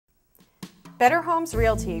Better Homes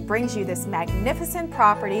Realty brings you this magnificent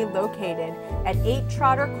property located at 8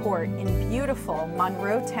 Trotter Court in beautiful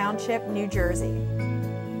Monroe Township, New Jersey.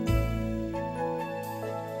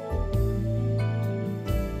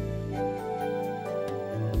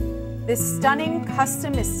 This stunning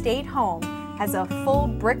custom estate home has a full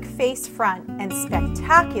brick face front and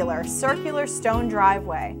spectacular circular stone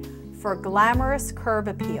driveway for glamorous curb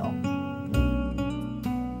appeal.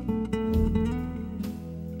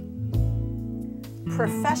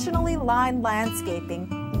 Professionally lined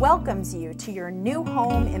landscaping welcomes you to your new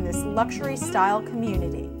home in this luxury style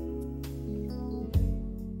community.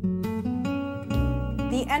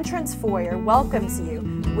 The entrance foyer welcomes you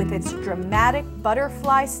with its dramatic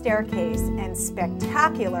butterfly staircase and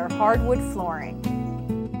spectacular hardwood flooring.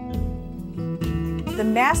 The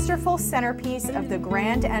masterful centerpiece of the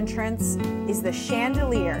grand entrance is the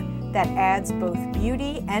chandelier that adds both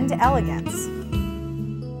beauty and elegance.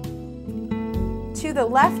 To the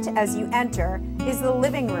left as you enter is the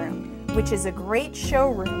living room, which is a great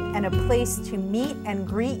showroom and a place to meet and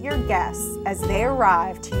greet your guests as they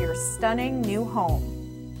arrive to your stunning new home.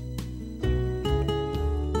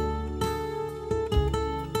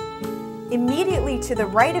 Immediately to the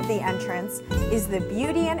right of the entrance is the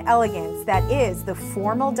beauty and elegance that is the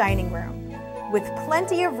formal dining room. With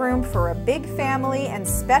plenty of room for a big family and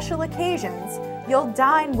special occasions, you'll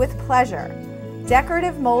dine with pleasure.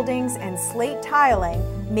 Decorative moldings and slate tiling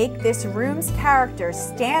make this room's character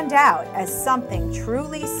stand out as something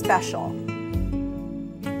truly special.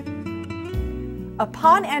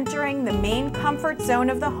 Upon entering the main comfort zone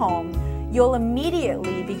of the home, you'll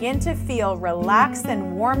immediately begin to feel relaxed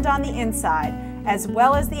and warmed on the inside, as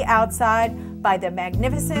well as the outside, by the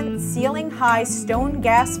magnificent ceiling-high stone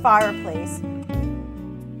gas fireplace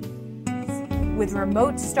with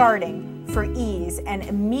remote starting for ease and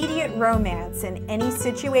immediate romance in any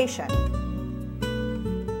situation.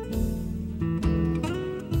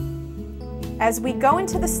 As we go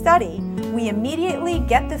into the study, we immediately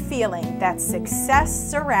get the feeling that success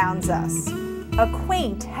surrounds us. A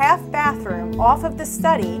quaint half bathroom off of the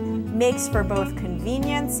study makes for both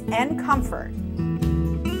convenience and comfort.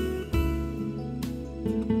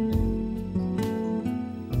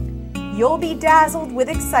 You'll be dazzled with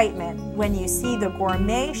excitement when you see the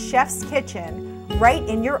gourmet chef's kitchen right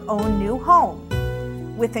in your own new home.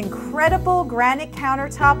 With incredible granite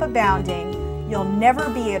countertop abounding, you'll never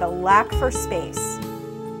be at a lack for space.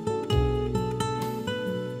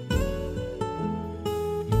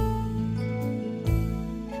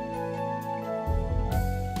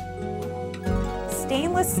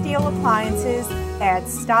 Stainless steel appliances add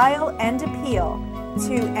style and appeal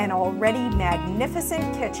to an already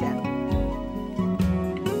magnificent kitchen.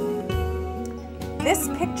 This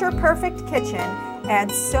picture-perfect kitchen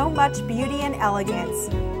adds so much beauty and elegance.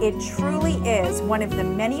 It truly is one of the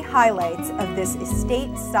many highlights of this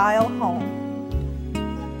estate-style home.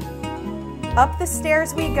 Up the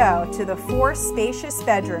stairs we go to the 4 spacious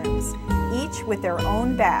bedrooms, each with their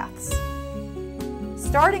own baths.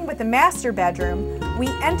 Starting with the master bedroom, we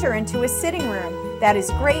enter into a sitting room that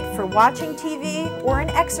is great for watching TV or an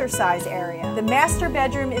exercise area. The master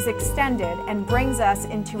bedroom is extended and brings us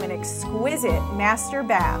into an exquisite master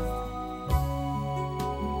bath.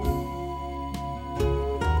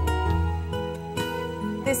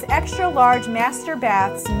 This extra large master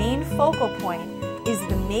bath's main focal point is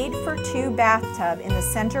the made-for-2 bathtub in the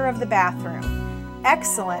center of the bathroom.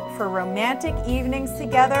 Excellent for romantic evenings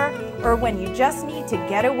together or when you just need to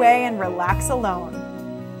get away and relax alone.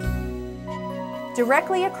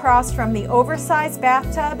 Directly across from the oversized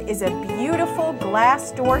bathtub is a beautiful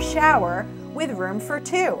glass door shower with room for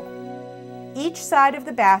 2. Each side of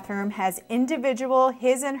the bathroom has individual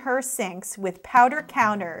his and her sinks with powder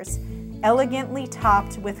counters, elegantly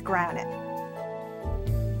topped with granite.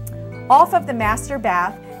 Off of the master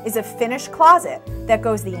bath is a finished closet that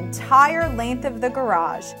goes the entire length of the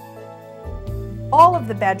garage. All of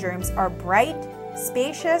the bedrooms are bright,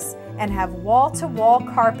 spacious, and have wall-to-wall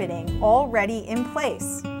carpeting already in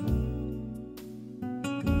place.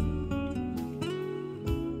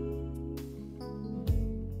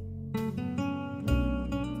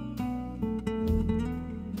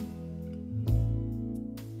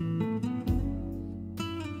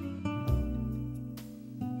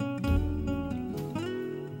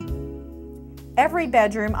 Every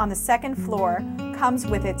bedroom on the second floor comes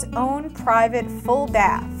with its own private full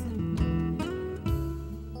bath.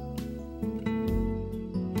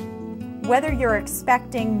 Whether you're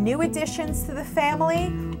expecting new additions to the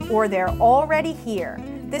family or they're already here,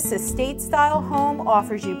 this estate-style home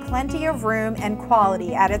offers you plenty of room and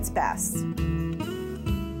quality at its best.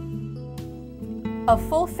 A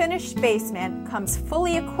full finished basement comes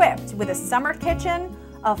fully equipped with a summer kitchen,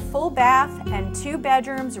 a full bath, and 2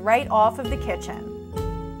 bedrooms right off of the kitchen.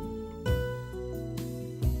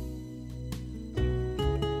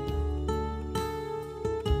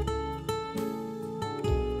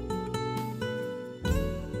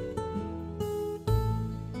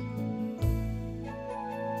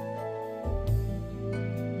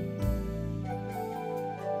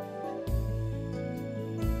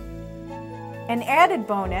 An added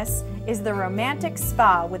bonus is the romantic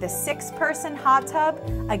spa with a 6-person hot tub,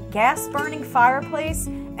 a gas-burning fireplace,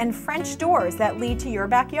 and French doors that lead to your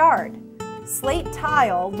backyard. Slate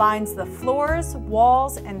tile lines the floors,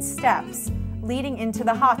 walls, and steps leading into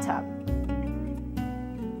the hot tub.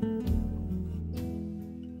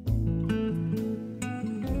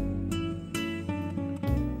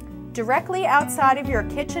 Directly outside of your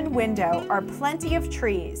kitchen window are plenty of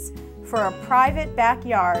trees for a private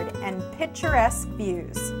backyard and picturesque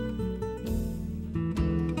views.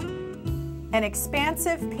 An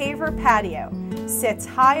expansive paver patio sits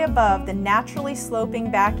high above the naturally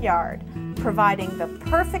sloping backyard, providing the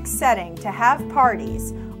perfect setting to have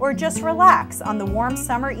parties or just relax on the warm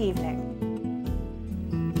summer evening.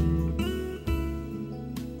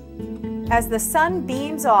 As the sun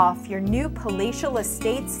beams off your new palatial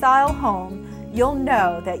estate-style home, you'll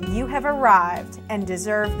know that you have arrived and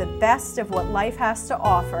deserve the best of what life has to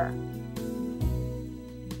offer.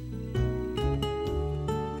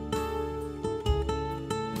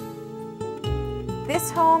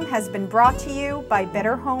 This home has been brought to you by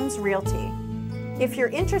Better Homes Realty. If you're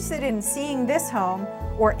interested in seeing this home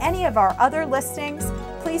or any of our other listings,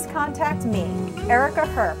 please contact me, Erica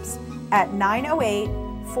Herbst, at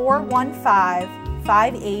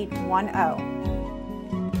 908-415-5810.